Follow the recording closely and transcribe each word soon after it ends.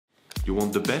You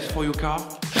want the best for your car?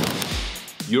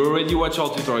 You already watch our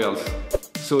tutorials.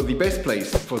 So the best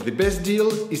place for the best deal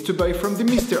is to buy from the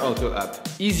Mr. Auto app.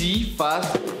 Easy,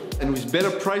 fast, and with better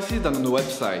prices than on the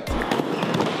website.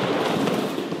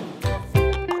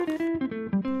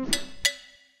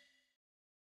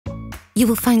 You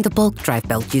will find the bulk drive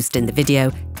belt used in the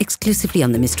video exclusively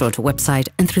on the Mr. Auto website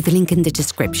and through the link in the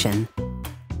description.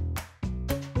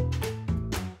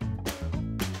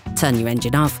 Turn your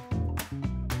engine off.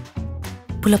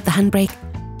 Pull up the handbrake.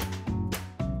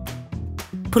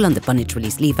 Pull on the bonnet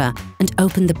release lever and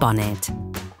open the bonnet.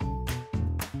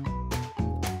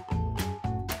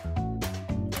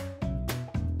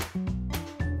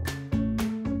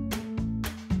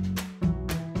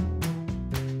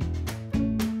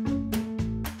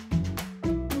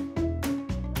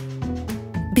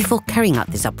 Before carrying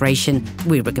out this operation,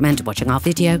 we recommend watching our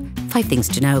video, 5 Things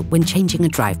to Know When Changing a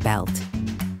Drive Belt.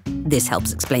 This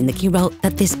helps explain the key role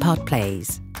that this part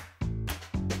plays.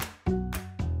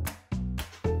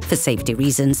 For safety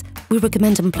reasons, we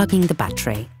recommend unplugging the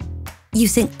battery.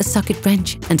 Using a socket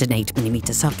wrench and an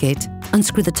 8mm socket,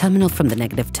 unscrew the terminal from the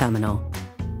negative terminal.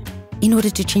 In order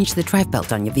to change the drive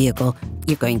belt on your vehicle,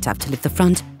 you're going to have to lift the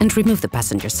front and remove the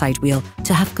passenger side wheel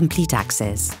to have complete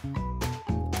access.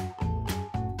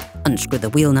 Unscrew the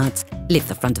wheel nuts, lift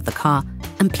the front of the car,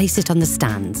 and place it on the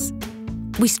stands.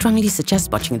 We strongly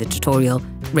suggest watching the tutorial,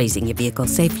 raising your vehicle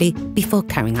safely before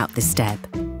carrying out this step.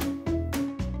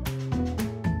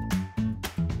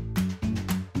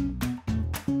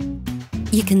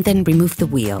 You can then remove the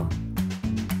wheel.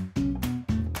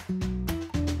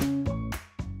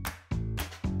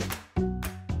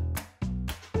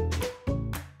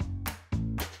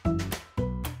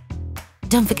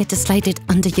 Don't forget to slide it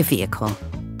under your vehicle.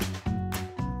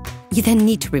 You then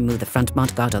need to remove the front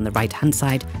mudguard on the right-hand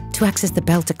side to access the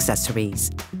belt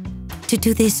accessories. To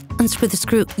do this, unscrew the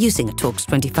screw using a Torx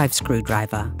T25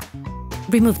 screwdriver.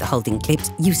 Remove the holding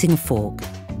clips using a fork.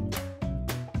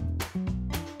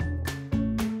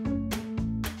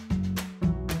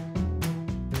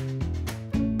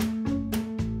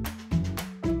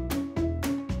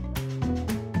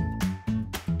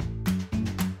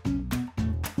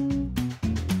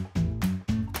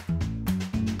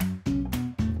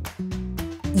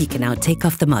 You can now take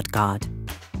off the mudguard.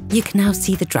 You can now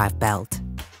see the drive belt.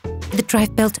 The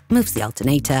drive belt moves the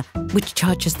alternator, which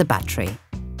charges the battery.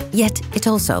 Yet it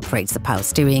also operates the power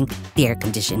steering, the air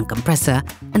conditioning compressor,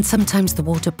 and sometimes the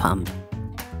water pump.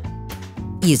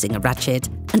 Using a ratchet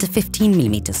and a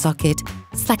 15mm socket,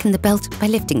 slacken the belt by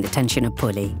lifting the tensioner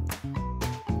pulley.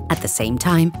 At the same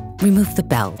time, remove the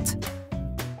belt.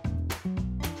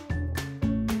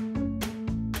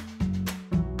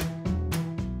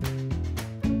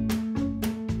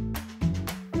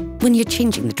 When you're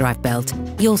changing the drive belt,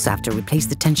 you also have to replace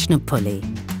the tensioner pulley.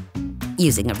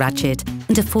 Using a ratchet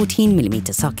and a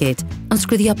 14mm socket,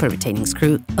 unscrew the upper retaining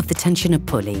screw of the tensioner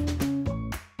pulley.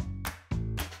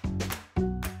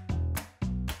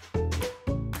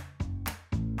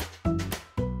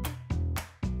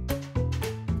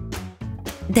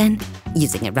 Then,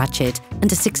 using a ratchet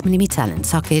and a 6mm Allen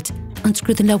socket,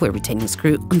 unscrew the lower retaining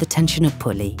screw on the tensioner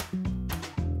pulley.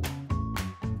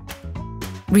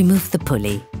 Remove the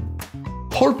pulley.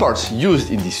 All parts used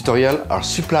in this tutorial are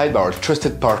supplied by our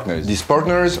trusted partners. These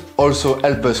partners also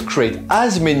help us create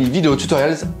as many video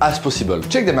tutorials as possible.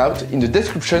 Check them out in the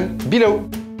description below.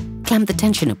 Clamp the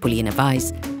tensioner pulley in a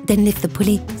vise, then lift the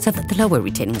pulley so that the lower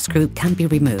retaining screw can be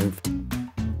removed.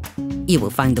 You will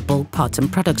find the bulk parts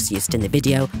and products used in the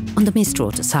video on the Mr.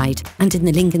 Auto site and in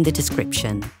the link in the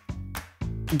description.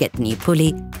 Get the new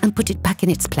pulley and put it back in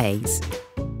its place.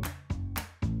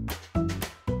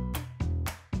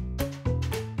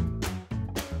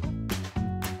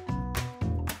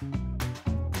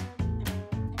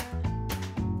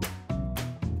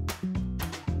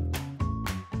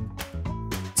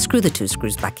 Screw the 2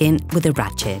 screws back in with a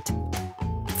ratchet.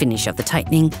 Finish off the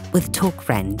tightening with a Torx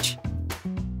wrench.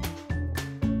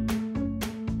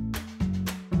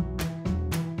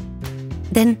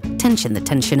 Then tension the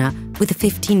tensioner with a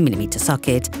 15mm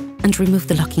socket and remove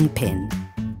the locking pin.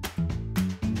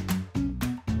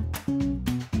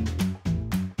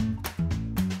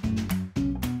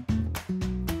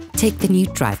 Take the new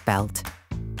drive belt.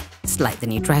 Slide the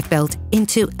new drive belt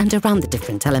into and around the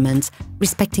different elements,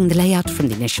 respecting the layout from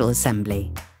the initial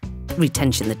assembly.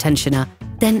 Retension the tensioner,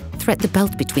 then thread the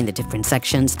belt between the different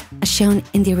sections as shown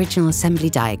in the original assembly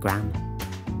diagram.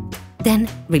 Then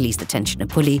release the tensioner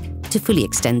pulley to fully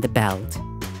extend the belt.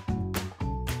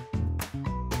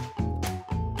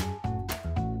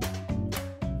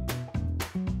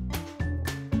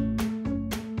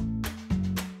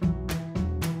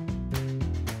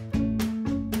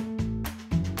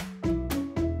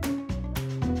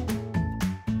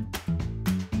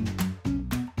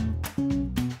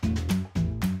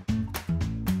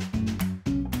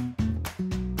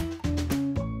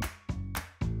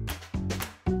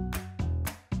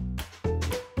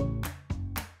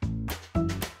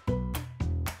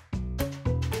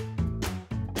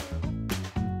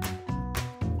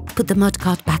 put the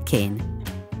mudguard back in.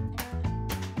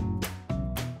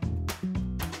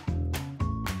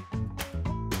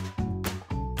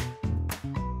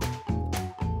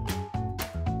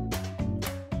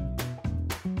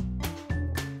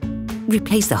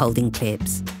 Replace the holding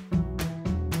clips.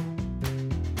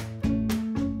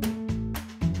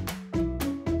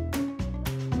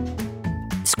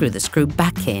 Screw the screw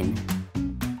back in.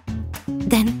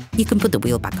 Then you can put the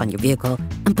wheel back on your vehicle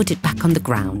and put it back on the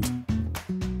ground.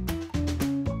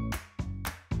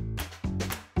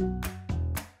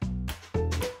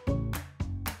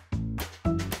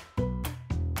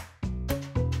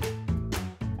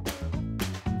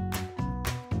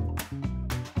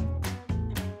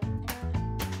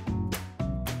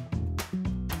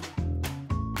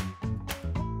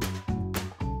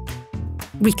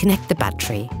 Reconnect the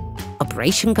battery.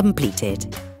 Operation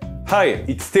completed. Hi,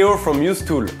 it's Theo from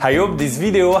UseTool. I hope this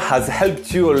video has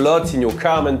helped you a lot in your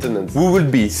car maintenance. We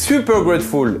would be super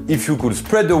grateful if you could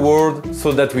spread the word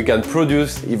so that we can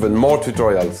produce even more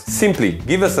tutorials. Simply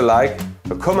give us a like,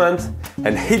 a comment,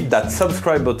 and hit that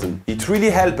subscribe button. It really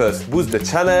helps us boost the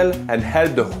channel and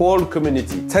help the whole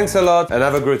community. Thanks a lot and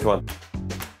have a great one.